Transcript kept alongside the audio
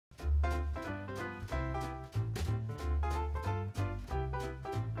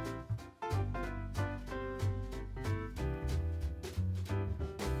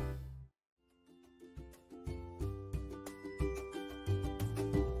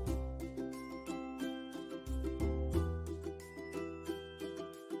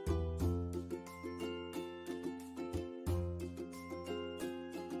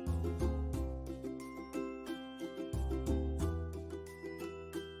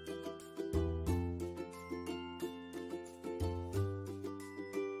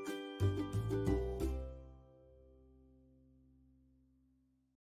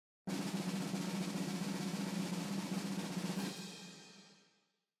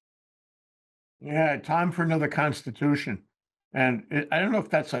Yeah, time for another constitution. And I don't know if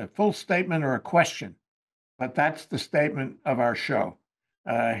that's a full statement or a question, but that's the statement of our show.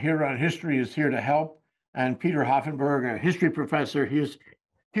 Here on History is here to help. And Peter Hoffenberg, a history professor, he's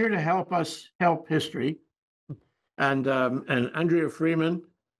here to help us help history. And Andrea Freeman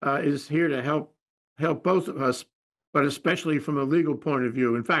is here to help both of us, but especially from a legal point of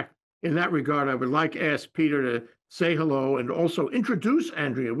view. In fact, in that regard, I would like to ask Peter to say hello and also introduce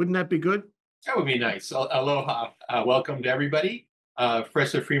Andrea. Wouldn't that be good? That would be nice. Aloha. Welcome to everybody.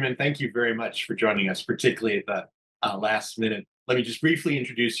 Professor Freeman, thank you very much for joining us, particularly at the last minute. Let me just briefly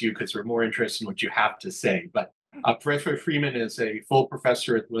introduce you because we're more interested in what you have to say. But Professor Freeman is a full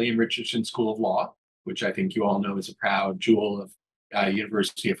professor at William Richardson School of Law, which I think you all know is a proud jewel of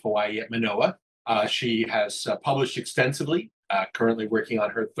University of Hawaii at Manoa. She has published extensively, currently working on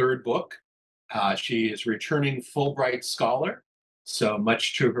her third book. She is returning Fulbright Scholar, so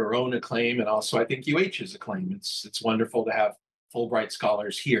much to her own acclaim, and also I think UH's acclaim. It's wonderful to have Fulbright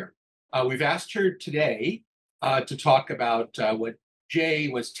scholars here. We've asked her today to talk about what Jay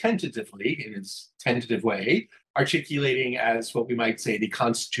was tentatively, in his tentative way, articulating as what we might say the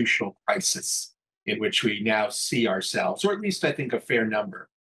constitutional crisis in which we now see ourselves, or at least I think a fair number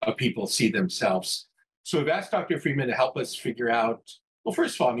of people see themselves. So we've asked Dr. Freeman to help us figure out, well,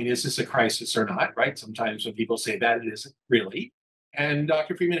 first of all, I mean, is this a crisis or not, right? Sometimes when people say that, it isn't really. And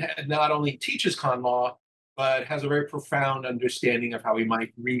Dr. Freeman not only teaches con law, but has a very profound understanding of how we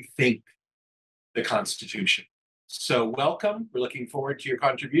might rethink the Constitution. So welcome. We're looking forward to your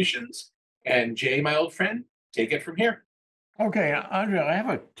contributions. And Jay, my old friend, take it from here. Okay, Andrea, I have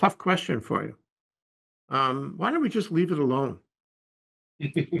a tough question for you. Why don't we just leave it alone?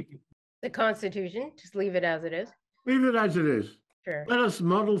 The Constitution, just leave it as it is. Leave it as it is. Sure. Let us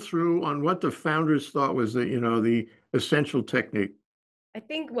muddle through on what the founders thought was the essential technique. I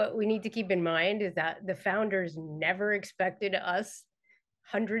think what we need to keep in mind is that the founders never expected us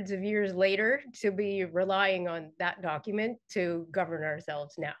hundreds of years later to be relying on that document to govern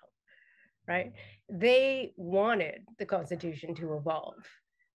ourselves now, right? They wanted the Constitution to evolve.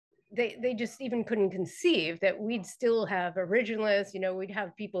 They just even couldn't conceive that we'd still have originalists, we'd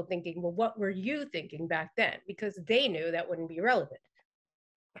have people thinking, well, what were you thinking back then? Because they knew that wouldn't be relevant.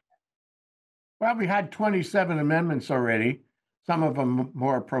 Well, we had 27 amendments already, some of them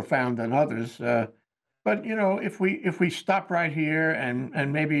more profound than others. But if we stop right here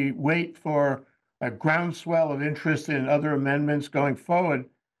and maybe wait for a groundswell of interest in other amendments going forward,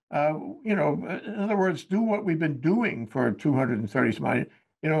 in other words, do what we've been doing for 230 some odd,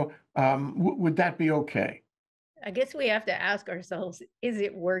 would that be okay? I guess we have to ask ourselves, is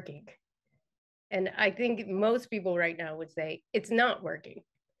it working? And I think most people right now would say it's not working,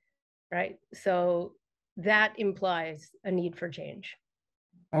 right? So that implies a need for change.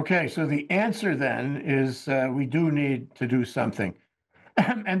 Okay, so the answer then is we do need to do something.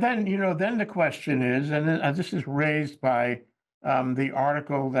 And then, then the question is, and this is raised by the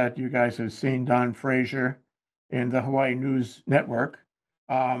article that you guys have seen, Don Fraser, in the Hawaii News Network.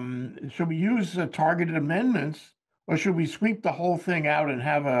 Should we use targeted amendments, or should we sweep the whole thing out and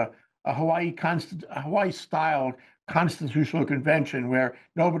have a Hawaii-style constitutional convention where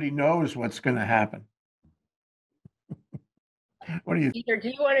nobody knows what's going to happen? What do you think? Either do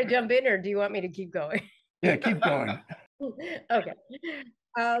you want to jump in or do you want me to keep going? Yeah, keep going. Okay.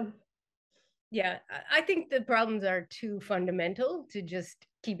 Yeah, I think the problems are too fundamental to just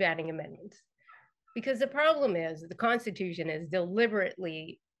keep adding amendments. Because the problem is the Constitution is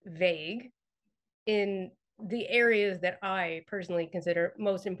deliberately vague in the areas that I personally consider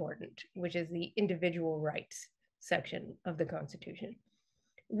most important, which is the individual rights section of the Constitution.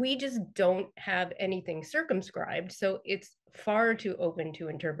 We just don't have anything circumscribed, so it's far too open to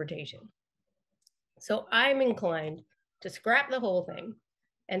interpretation. So I'm inclined to scrap the whole thing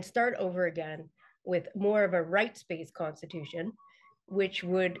and start over again with more of a rights-based Constitution, which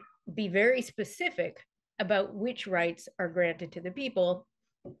would be very specific about which rights are granted to the people,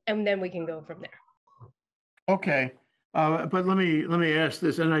 and then we can go from there. Okay, but let me ask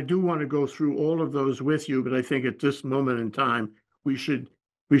this, and I do want to go through all of those with you, but I think at this moment in time we should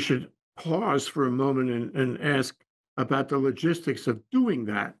pause for a moment and ask about the logistics of doing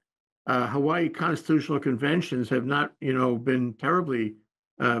that. Hawaii constitutional conventions have not, been terribly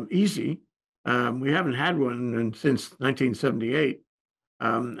easy. We haven't had one since 1978.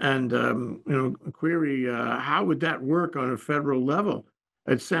 Query, how would that work on a federal level?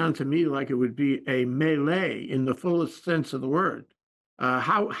 It sounds to me like it would be a melee in the fullest sense of the word.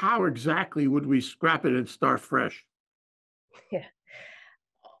 How exactly would we scrap it and start fresh? Yeah.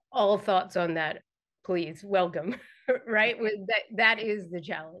 All thoughts on that, please. Welcome. right? That is the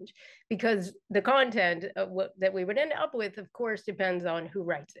challenge, because the content of what that we would end up with, of course, depends on who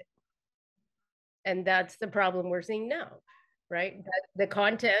writes it. And that's the problem we're seeing now, right? That the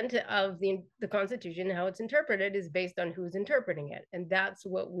content of the Constitution, how it's interpreted, is based on who's interpreting it. And that's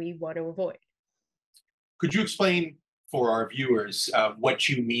what we want to avoid. Could you explain for our viewers what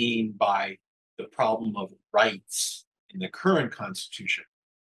you mean by the problem of rights in the current Constitution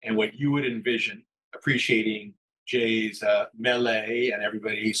and what you would envision, appreciating Jay's melee and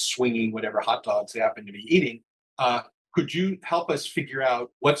everybody swinging whatever hot dogs they happen to be eating? Could you help us figure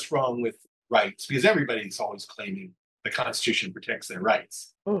out what's wrong with rights? Because everybody's always claiming the Constitution protects their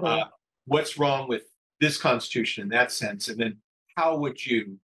rights. Mhm. What's wrong with this Constitution in that sense? And then how would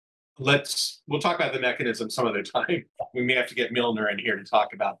you, we'll talk about the mechanism some other time. We may have to get Milner in here to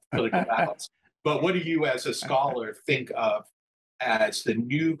talk about political balance. But what do you as a scholar think of as the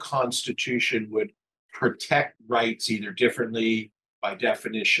new Constitution would protect rights either differently, by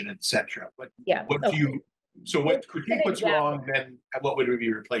definition, et cetera? Yeah. What do you, so what critique what's wrong, then what would it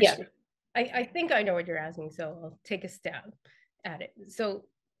be replaced with? I think I know what you're asking, so I'll take a stab at it. So,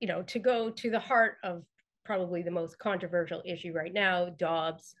 to go to the heart of probably the most controversial issue right now,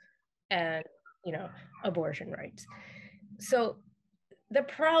 Dobbs and, abortion rights. So the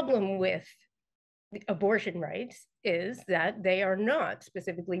problem with the abortion rights is that they are not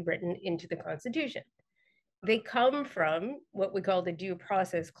specifically written into the Constitution. They come from what we call the Due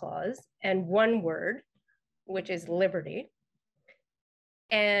Process Clause and one word, which is liberty,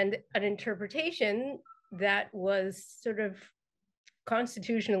 and an interpretation that was sort of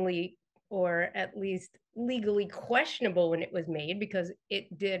constitutionally, or at least legally, questionable when it was made, because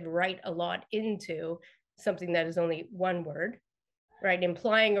it did write a lot into something that is only one word, right?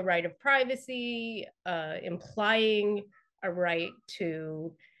 Implying a right of privacy, implying a right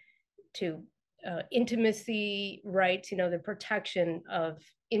to intimacy rights, the protection of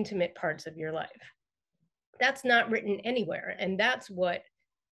intimate parts of your life. That's not written anywhere, and that's what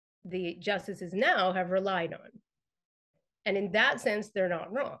the justices now have relied on. And in that sense, they're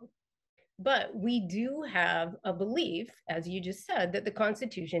not wrong. But we do have a belief, as you just said, that the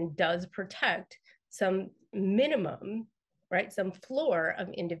Constitution does protect some minimum, right, some floor of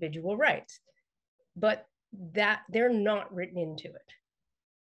individual rights, but that they're not written into it,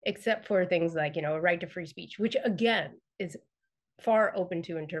 except for things like, a right to free speech, which again is far open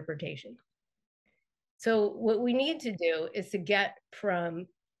to interpretation. So what we need to do is to get from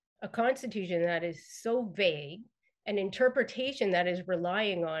a Constitution that is so vague, an interpretation that is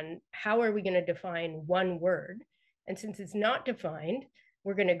relying on how are we going to define one word. And since it's not defined,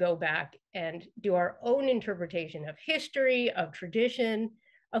 we're going to go back and do our own interpretation of history, of tradition,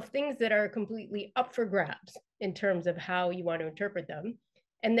 of things that are completely up for grabs in terms of how you want to interpret them,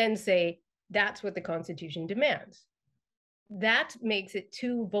 and then say, that's what the Constitution demands. That makes it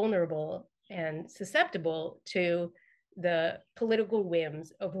too vulnerable and susceptible to the political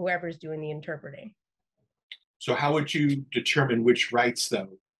whims of whoever's doing the interpreting. So how would you determine which rights,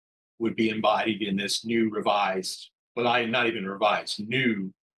 though, would be embodied in this new revised, well, not even revised,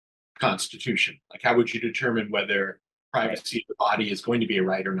 new Constitution? Like, how would you determine whether privacy of the body is going to be a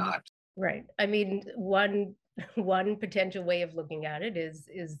right or not? Right. I mean, one potential way of looking at it is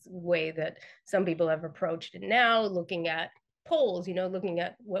the way that some people have approached it now, looking at polls, looking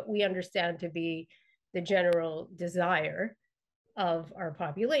at what we understand to be the general desire of our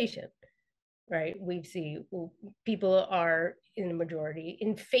population, right? We see people are in the majority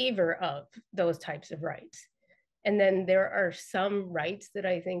in favor of those types of rights. And then there are some rights that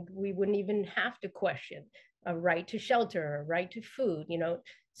I think we wouldn't even have to question: a right to shelter, a right to food,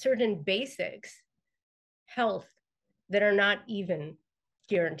 certain basics, health, that are not even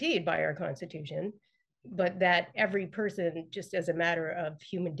guaranteed by our Constitution, but that every person, just as a matter of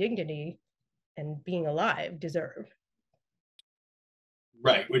human dignity and being alive, deserve.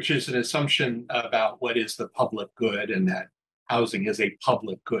 Right, which is an assumption about what is the public good, and that housing is a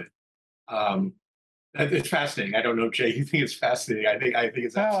public good. It's fascinating. I don't know, Jay, you think it's fascinating? I think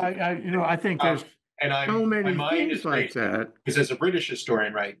it's absolutely. I think there's so many things like that. Because as a British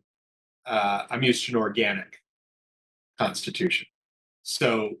historian, right, I'm used to an organic constitution.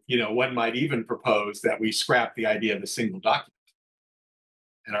 So, one might even propose that we scrap the idea of a single document,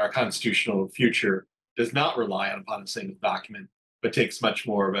 and our constitutional future does not rely upon a single document, but takes much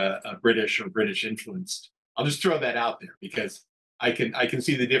more of a British or British influenced. I'll just throw that out there, because I can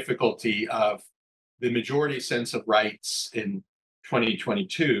see the difficulty of the majority sense of rights in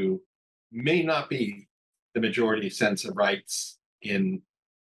 2022 may not be the majority sense of rights in,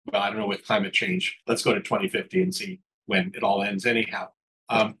 well, I don't know, with climate change. Let's go to 2050 and see when it all ends anyhow.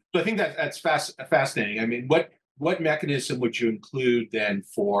 So I think that's fascinating. I mean, what what mechanism would you include then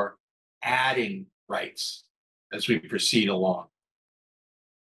for adding rights as we proceed along?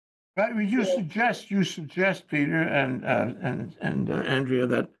 But you suggest, Peter and Andrea,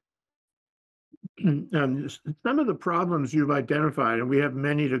 that some of the problems you've identified, and we have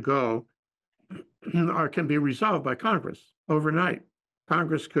many to go, can be resolved by Congress overnight.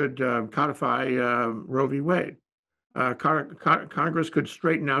 Congress could codify Roe v. Wade. Congress could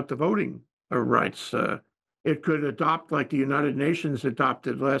straighten out the voting rights. It could adopt, like the United Nations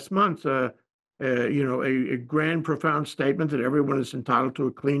adopted last month, a grand, profound statement that everyone is entitled to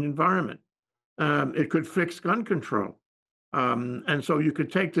a clean environment. It could fix gun control. And so you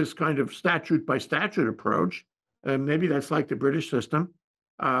could take this kind of statute by statute approach, maybe that's like the British system,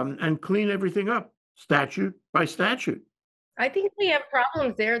 and clean everything up statute by statute. I think we have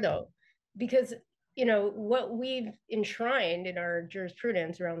problems there, though, because what we've enshrined in our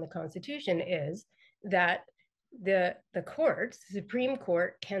jurisprudence around the Constitution is that the courts, the Supreme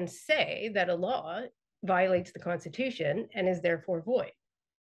Court, can say that a law violates the Constitution and is therefore void,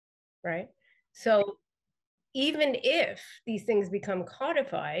 right? So even if these things become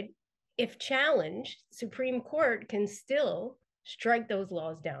codified, if challenged, Supreme Court can still strike those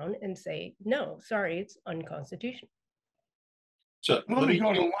laws down and say, no, sorry, it's unconstitutional. So let me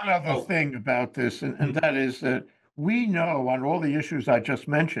go to one other thing about this, and that is that we know on all the issues I just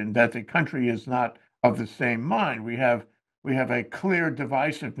mentioned that the country is not of the same mind. We have a clear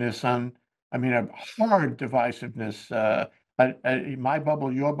divisiveness a hard divisiveness. My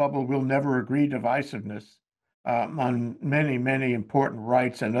bubble, your bubble, will never agree divisiveness on many, many important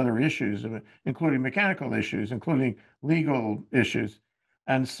rights and other issues, including mechanical issues, including legal issues.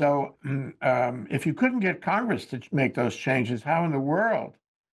 And so if you couldn't get Congress to make those changes, how in the world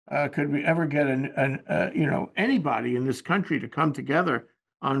could we ever get anybody in this country to come together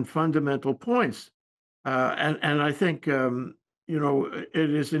on fundamental points? And I think, it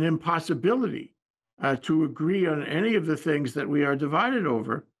is an impossibility to agree on any of the things that we are divided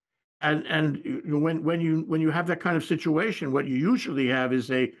over. And when you have that kind of situation, what you usually have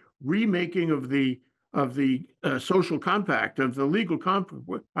is a remaking of the social compact, of the legal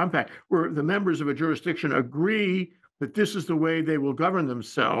compact, where the members of a jurisdiction agree that this is the way they will govern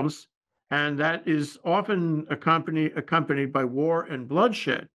themselves, and that is often accompanied by war and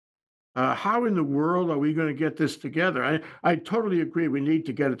bloodshed. How in the world are we going to get this together? I totally agree. We need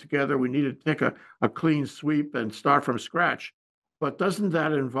to get it together. We need to take a clean sweep and start from scratch. But doesn't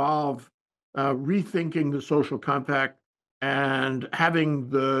that involve rethinking the social compact and having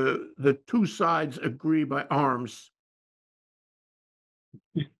the two sides agree by arms?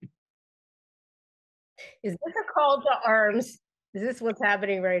 Is this a call to arms? Is this what's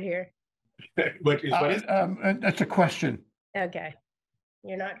happening right here? What is that's a question. Okay.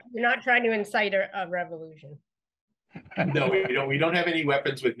 You're not trying to incite a revolution. No, we don't have any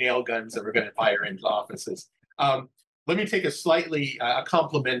weapons with nail guns that we're going to fire into offices. Let me take a slightly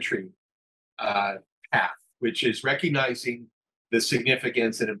complementary path, which is recognizing the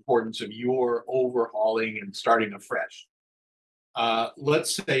significance and importance of your overhauling and starting afresh.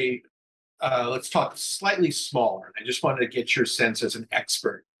 Let's talk slightly smaller. I just wanted to get your sense as an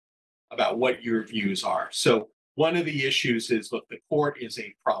expert about what your views are. So one of the issues is, look, the court is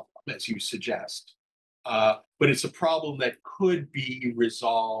a problem, as you suggest, but it's a problem that could be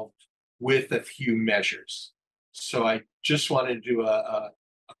resolved with a few measures. So I just wanted to do a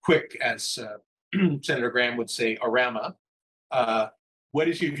quick, as Senator Graham would say, a rama. What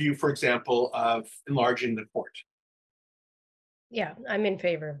is your view, for example, of enlarging the court? Yeah, I'm in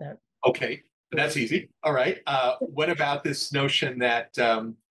favor of that. Okay, that's easy. All right. What about this notion that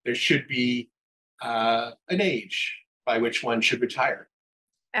there should be an age by which one should retire?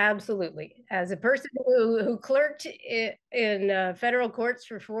 Absolutely. As a person who clerked in federal courts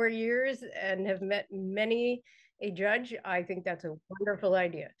for 4 years and have met many a judge, I think that's a wonderful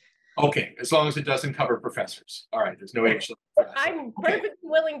idea. Okay, as long as it doesn't cover professors. All right, there's no age limit. I'm perfectly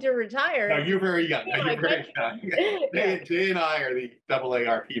willing to retire. No, you're very young. No, you're very young. Jay and I are the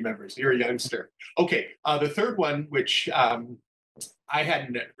AARP members. You're a youngster. Okay, the third one, which I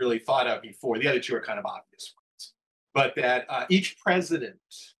hadn't really thought of before, the other two are kind of obvious ones, but that each president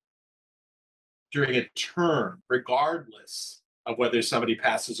during a term, regardless of whether somebody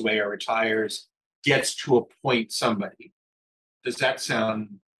passes away or retires, gets to appoint somebody. Does that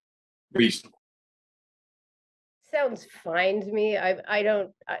sound reasonable? Sounds fine to me. I'm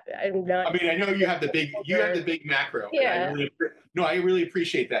not. I mean, I know you have the big macro. Yeah. I really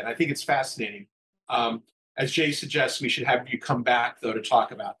appreciate that. I think it's fascinating. As Jay suggests, we should have you come back though to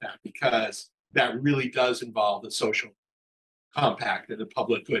talk about that, because that really does involve the social compact and the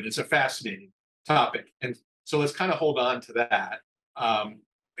public good. It's a fascinating topic. And So let's kind of hold on to that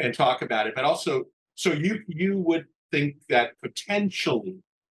and talk about it. But also, so you would think that potentially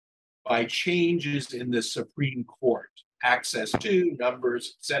by changes in the Supreme Court, access to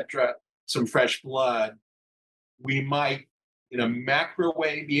numbers, etc., some fresh blood, we might, in a macro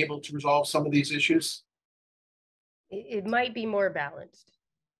way, be able to resolve some of these issues? It might be more balanced.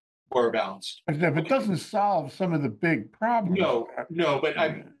 More balanced. But if it doesn't solve some of the big problems. No, but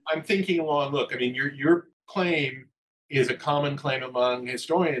I'm thinking along, look, I mean, your claim is a common claim among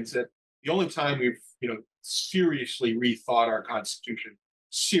historians that the only time we've, seriously rethought our Constitution,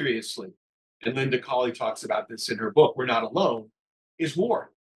 seriously, and Linda Colley talks about this in her book, We're Not Alone, is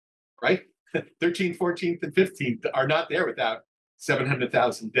war, right? 13th, 14th, and 15th are not there without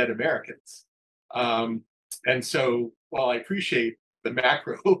 700,000 dead Americans. And so while I appreciate the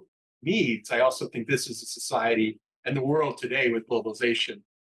macro needs, I also think this is a society, and the world today with globalization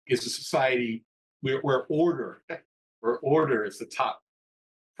is a society where order is the top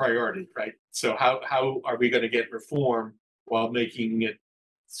priority, right? So how are we going to get reform while making it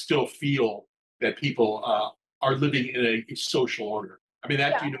still feel that people are living in a social order? I mean,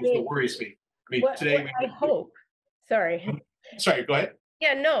 that what worries me. I mean, today I hope. Sorry. Sorry, go ahead.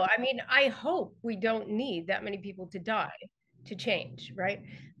 Yeah, no, I mean, I hope we don't need that many people to die to change, right?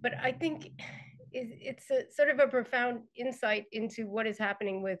 But I think it's a sort of a profound insight into what is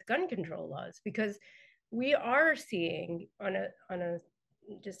happening with gun control laws, because we are seeing on a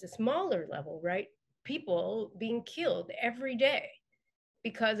just a smaller level, right? People being killed every day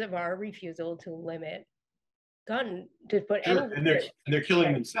because of our refusal to limit to put sure. And they're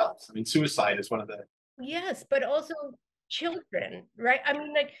killing themselves. I mean, suicide is one of the yes, but also children, right? I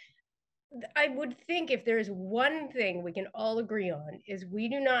mean, like, I would think if there's one thing we can all agree on is we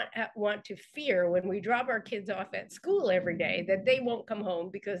do not want to fear when we drop our kids off at school every day that they won't come home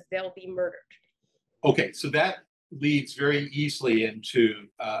because they'll be murdered. Okay, so that leads very easily into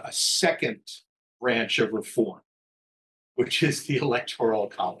a second branch of reform, which is the Electoral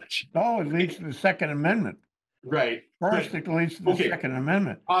College. Oh, it leads to the Second Amendment. Right. First, it leads to the Second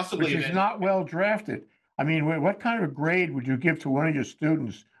Amendment, possibly, which is not well drafted. I mean, what kind of grade would you give to one of your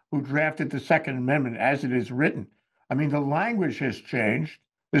students who drafted the Second Amendment as it is written? I mean, the language has changed.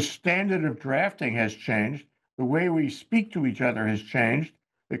 The standard of drafting has changed. The way we speak to each other has changed.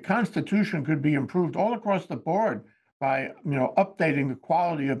 The Constitution could be improved all across the board by, updating the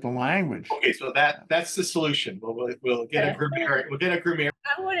quality of the language. Okay, so that's the solution. We'll get a grammarian. We'll get a grammarian.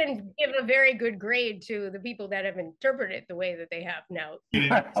 I wouldn't give a very good grade to the people that have interpreted it the way that they have now. Okay,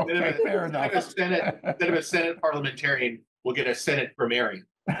 fair enough. Instead of a Senate parliamentarian, we'll get a Senate grammarian.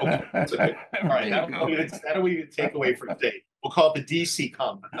 Okay, that's okay. All right, that'll we take away from today. We'll call it the DC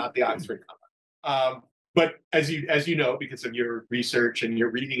comma, not the Oxford comma. But as you know, because of your research and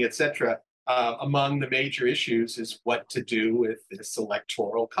your reading, etc., among the major issues is what to do with this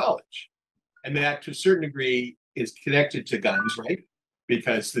Electoral College, and that to a certain degree is connected to guns, right?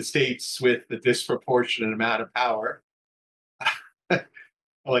 Because the states with the disproportionate amount of power, with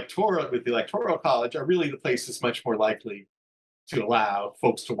the Electoral College, are really the places much more likely to allow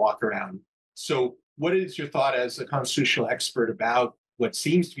folks to walk around. So, what is your thought as a constitutional expert about what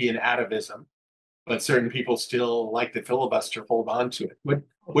seems to be an atavism, but certain people still like the filibuster, hold on to it?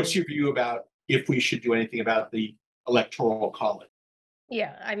 What's your view about if we should do anything about the Electoral College?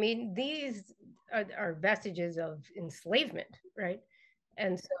 Yeah, I mean, these are vestiges of enslavement, right?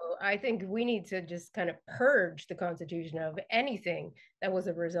 And so I think we need to just kind of purge the Constitution of anything that was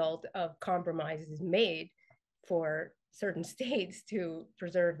a result of compromises made for certain states to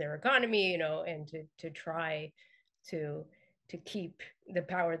preserve their economy, and to try to keep the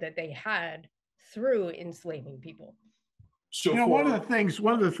power that they had through enslaving people. So one of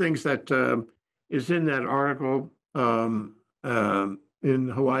the things that is in that article in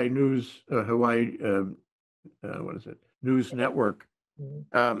Hawaii News, what is it? News Network,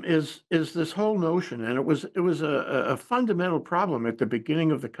 is this whole notion, and it was a fundamental problem at the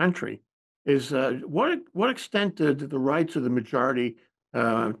beginning of the country, is what extent did the rights of the majority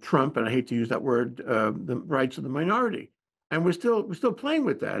trump, and I hate to use that word, the rights of the minority? And we're still playing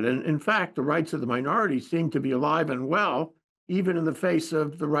with that. And in fact, the rights of the minority seem to be alive and well, even in the face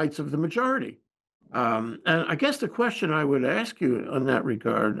of the rights of the majority. And I guess the question I would ask you on that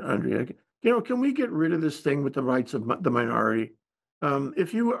regard, Andrea, can we get rid of this thing with the rights of the minority?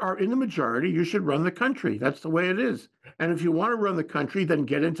 If you are in the majority, you should run the country. That's the way it is. And if you want to run the country, then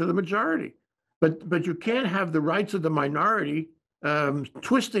get into the majority. But you can't have the rights of the minority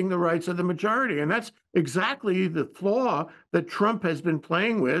twisting the rights of the majority. And that's exactly the flaw that Trump has been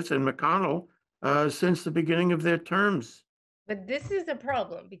playing with, and McConnell, since the beginning of their terms. But this is a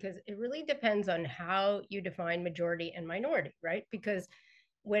problem because it really depends on how you define majority and minority, right? Because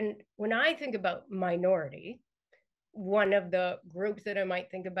when I think about minority, one of the groups that I might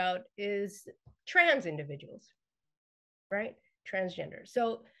think about is trans individuals, right? Transgender.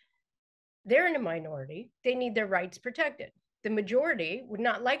 So they're in a minority, they need their rights protected. The majority would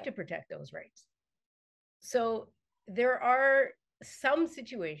not like to protect those rights. So there are some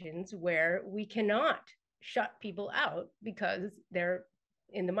situations where we cannot shut people out because they're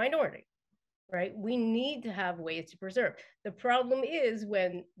in the minority, right? We need to have ways to preserve. The problem is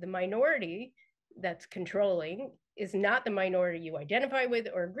when the minority that's controlling is not the minority you identify with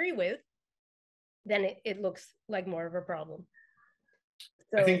or agree with, then it looks like more of a problem.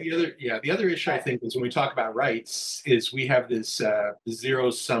 So, I think the other issue I think is when we talk about rights is we have this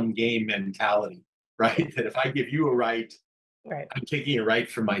zero-sum game mentality, right? That if I give you a right, right. I'm taking a right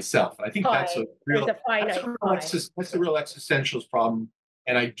for myself. I think that's a real that's a real existential problem,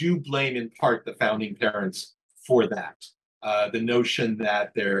 and I do blame in part the founding parents for that. The notion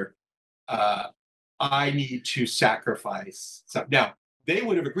that I need to sacrifice something. Now they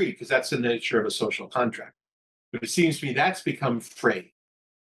would have agreed because that's the nature of a social contract, but it seems to me that's become frayed.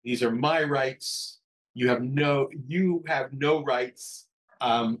 These are my rights. You have no rights.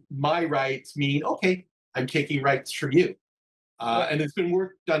 My rights mean, okay, I'm taking rights from you. And there's been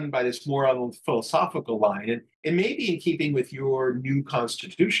work done by this more on the philosophical line, and it may be in keeping with your new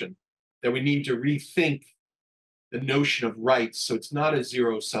constitution that we need to rethink the notion of rights so it's not a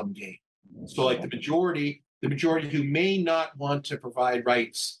zero-sum game. So like the majority who may not want to provide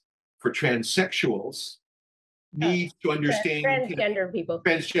rights for transsexuals needs to understand transgender people.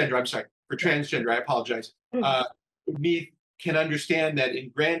 Transgender, I'm sorry, for transgender, I apologize. Can understand that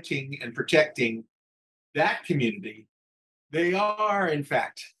in granting and protecting that community, they are in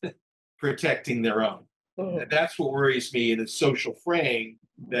fact protecting their own. That's what worries me in the social frame,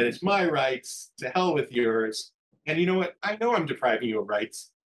 that it's my rights, to hell with yours. And you know what? I know I'm depriving you of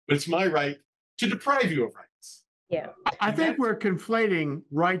rights, but it's my right to deprive you of rights. Yeah. I think we're conflating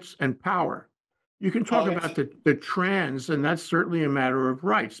rights and power. You can talk about the trans, and that's certainly a matter of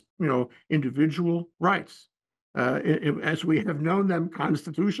rights, individual rights. As we have known them,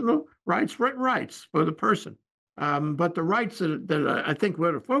 constitutional rights, written rights for the person. But the rights that I think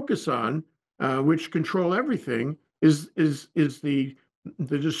we're to focus on, which control everything, is the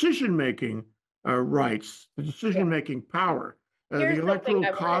decision-making rights, the decision-making power, the electoral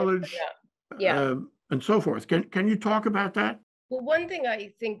college, and so forth. Can you talk about that? Well, one thing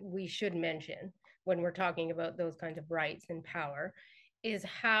I think we should mention when we're talking about those kinds of rights and power is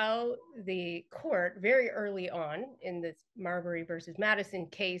how the court very early on in this Marbury versus Madison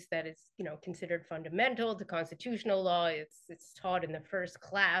case that is, considered fundamental to constitutional law. It's taught in the first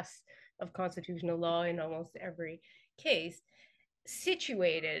class of constitutional law in almost every case,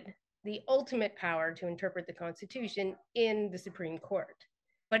 situated the ultimate power to interpret the Constitution in the Supreme Court.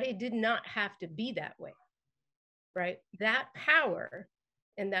 But it did not have to be that way, right? That power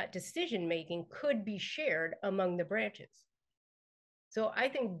and that decision-making could be shared among the branches. So I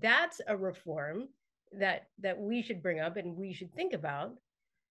think that's a reform that we should bring up and we should think about,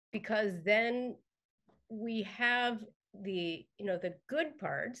 because then we have the good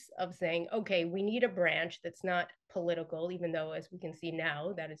parts of saying, okay, we need a branch that's not political, even though, as we can see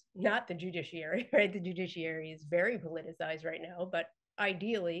now, that is not the judiciary, right? The judiciary is very politicized right now, but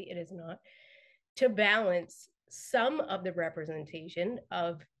ideally it is not, to balance some of the representation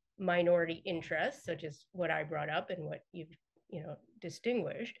of minority interests, such as what I brought up and what you've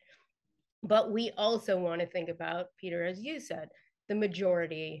distinguished. But we also want to think about, Peter, as you said, the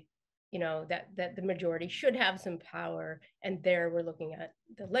majority, that the majority should have some power. And there we're looking at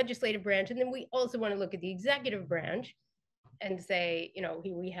the legislative branch. And then we also want to look at the executive branch and say,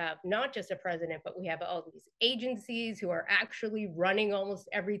 we have not just a president, but we have all these agencies who are actually running almost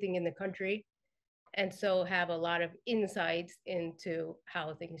everything in the country, and so have a lot of insights into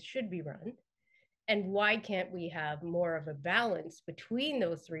how things should be run. And why can't we have more of a balance between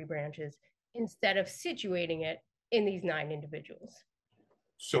those three branches instead of situating it in these 9 individuals?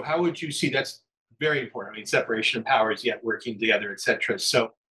 So how would you see, that's very important. I mean, separation of powers, yet working together, et cetera.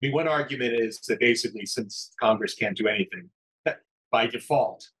 So one argument is that basically, since Congress can't do anything by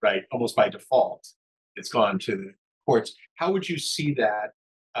default, right, almost by default, it's gone to the courts. How would you see that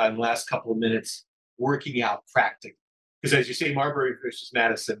in the last couple of minutes working out practically? Because as you say, Marbury versus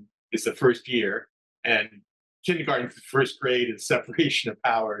Madison is the first year, and kindergarten is the first grade, and separation of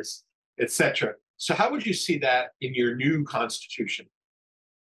powers, et cetera. So how would you see that in your new constitution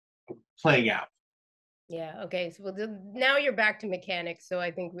playing out? Yeah, okay. So now you're back to mechanics. So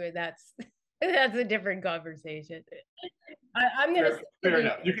I think that's That's a different conversation. I'm going to stick Fair to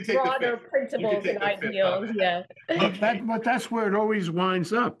enough. You the can take the broader fifth. You can principles take and the fifth ideals. comment. Yeah. But that's where it always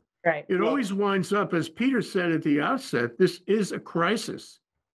winds up. Right. It Well- always winds up, as Peter said at the outset, this is a crisis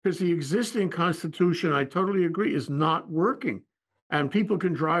because the existing Constitution, I totally agree, is not working, and people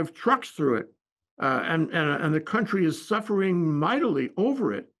can drive trucks through it, and the country is suffering mightily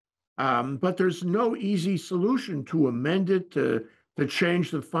over it. But there's no easy solution to amend it, to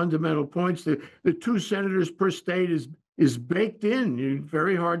change the fundamental points. The 2 senators per state is baked in.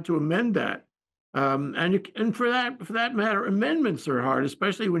 Very hard to amend that. And for that matter, amendments are hard,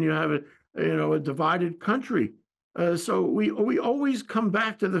 especially when you have a divided country. So we always come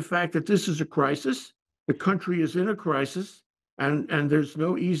back to the fact that this is a crisis. The country is in a crisis, and there's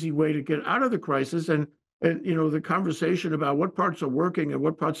no easy way to get out of the crisis. And the conversation about what parts are working and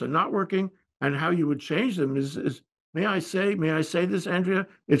what parts are not working, and how you would change them is may I say this, Andrea?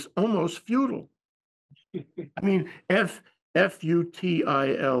 It's almost futile. I mean,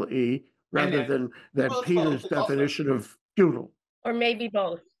 futile rather than well, Peter's it's also- definition of futile. Or maybe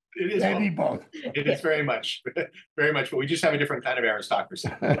both. It is Maybe both. It is very much, very much, but we just have a different kind of aristocracy.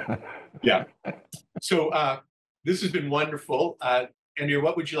 Yeah. So this has been wonderful. Andrea,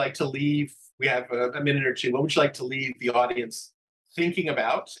 what would you like to leave? We have a minute or two. What would you like to leave the audience thinking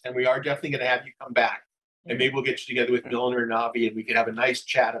about? And we are definitely going to have you come back. And maybe we'll get you together with Milner and Navi, and we can have a nice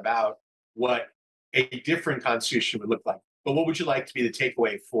chat about what a different constitution would look like. But what would you like to be the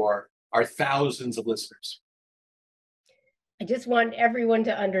takeaway for our thousands of listeners? I just want everyone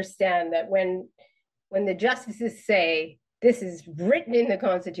to understand that when the justices say this is written in the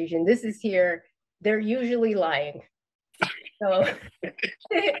Constitution, this is here, they're usually lying. So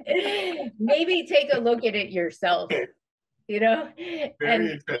maybe take a look at it yourself, Very and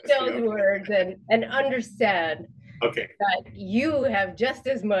interesting. know the words and understand Okay. that you have just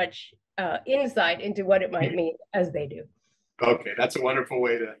as much insight into what it might mean as they do. Okay, that's a wonderful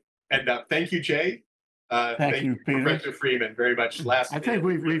way to end up. Thank you, Jay. Thank you, Peter. Professor Freeman, very much. I think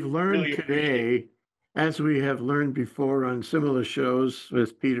we've learned Really today, as we have learned before on similar shows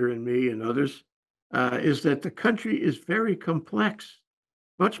with Peter and me and others, is that the country is very complex,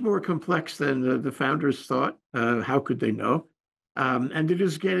 much more complex than the founders thought. How could they know? And it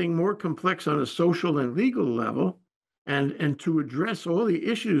is getting more complex on a social and legal level. And to address all the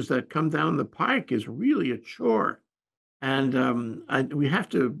issues that come down the pike is really a chore. And we have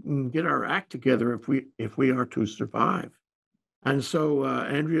to get our act together if we are to survive. And so,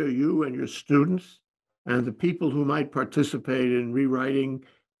 Andrea, you and your students and the people who might participate in rewriting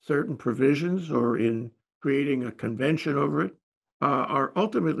certain provisions or in creating a convention over it are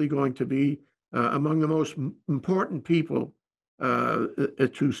ultimately going to be among the most important people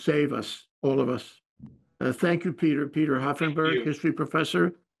to save us, all of us. Thank you, Peter. Peter Hoffenberg, history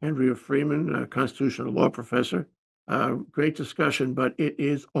professor, Andrea Freeman, constitutional law professor. Great discussion, but it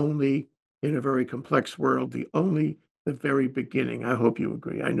is only in a very complex world, the very beginning. I hope you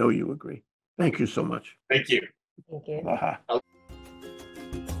agree. I know you agree. Thank you so much. Thank you. Thank you. Aloha.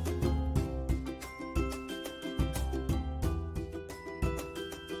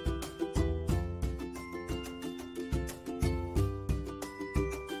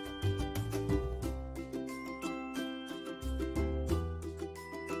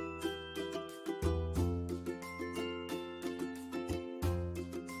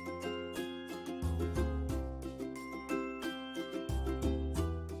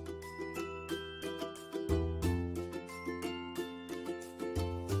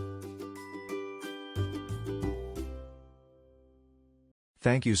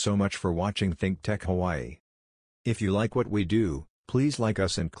 Thank you so much for watching ThinkTech Hawaii. If you like what we do, please like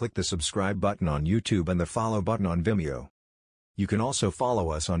us and click the subscribe button on YouTube and the follow button on Vimeo. You can also follow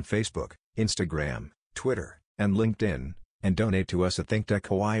us on Facebook, Instagram, Twitter, and LinkedIn, and donate to us at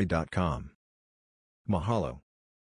thinktechhawaii.com. Mahalo.